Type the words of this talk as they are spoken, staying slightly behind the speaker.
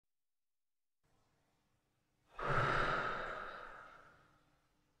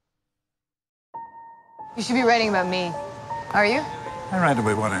You should be writing about me. Are you? I write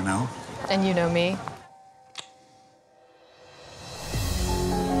about what I know. And you know me.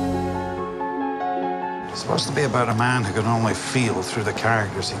 It's supposed to be about a man who can only feel through the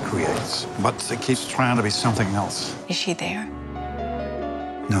characters he creates, but he keeps trying to be something else. Is she there?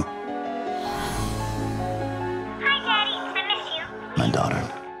 No. Hi, Daddy. I miss you. My daughter.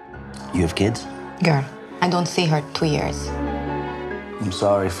 You have kids? Girl, I don't see her 2 years. I'm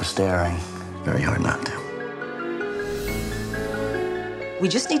sorry for staring. Very hard not to. We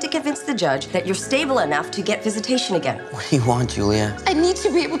just need to convince the judge that you're stable enough to get visitation again. What do you want, Julia? I need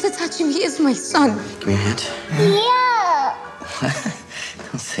to be able to touch him. He is my son. Give me your hands. Yeah.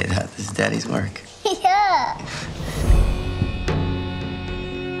 Don't say that. This is Daddy's work. Yeah.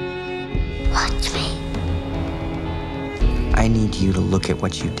 Watch me. I need you to look at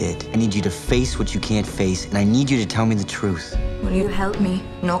what you did. I need you to face what you can't face, and I need you to tell me the truth. Will you help me?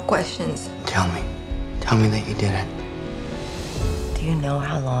 No questions. Tell me. Tell me that you did it. Do you know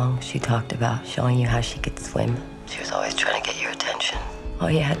how long she talked about showing you how she could swim? She was always trying to get your attention.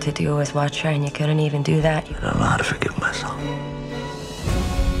 All you had to do was watch her, and you couldn't even do that. I don't know how to forgive myself.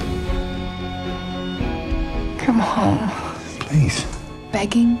 Come home. Please.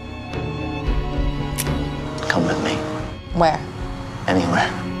 Begging? Come with me. Where? Anywhere.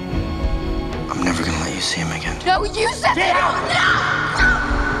 I'm never gonna let you see him again. No, you said it!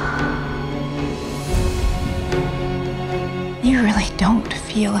 No! You really don't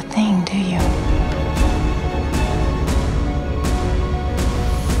feel a thing, do you?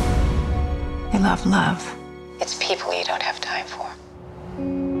 You love love. It's people you don't have time for.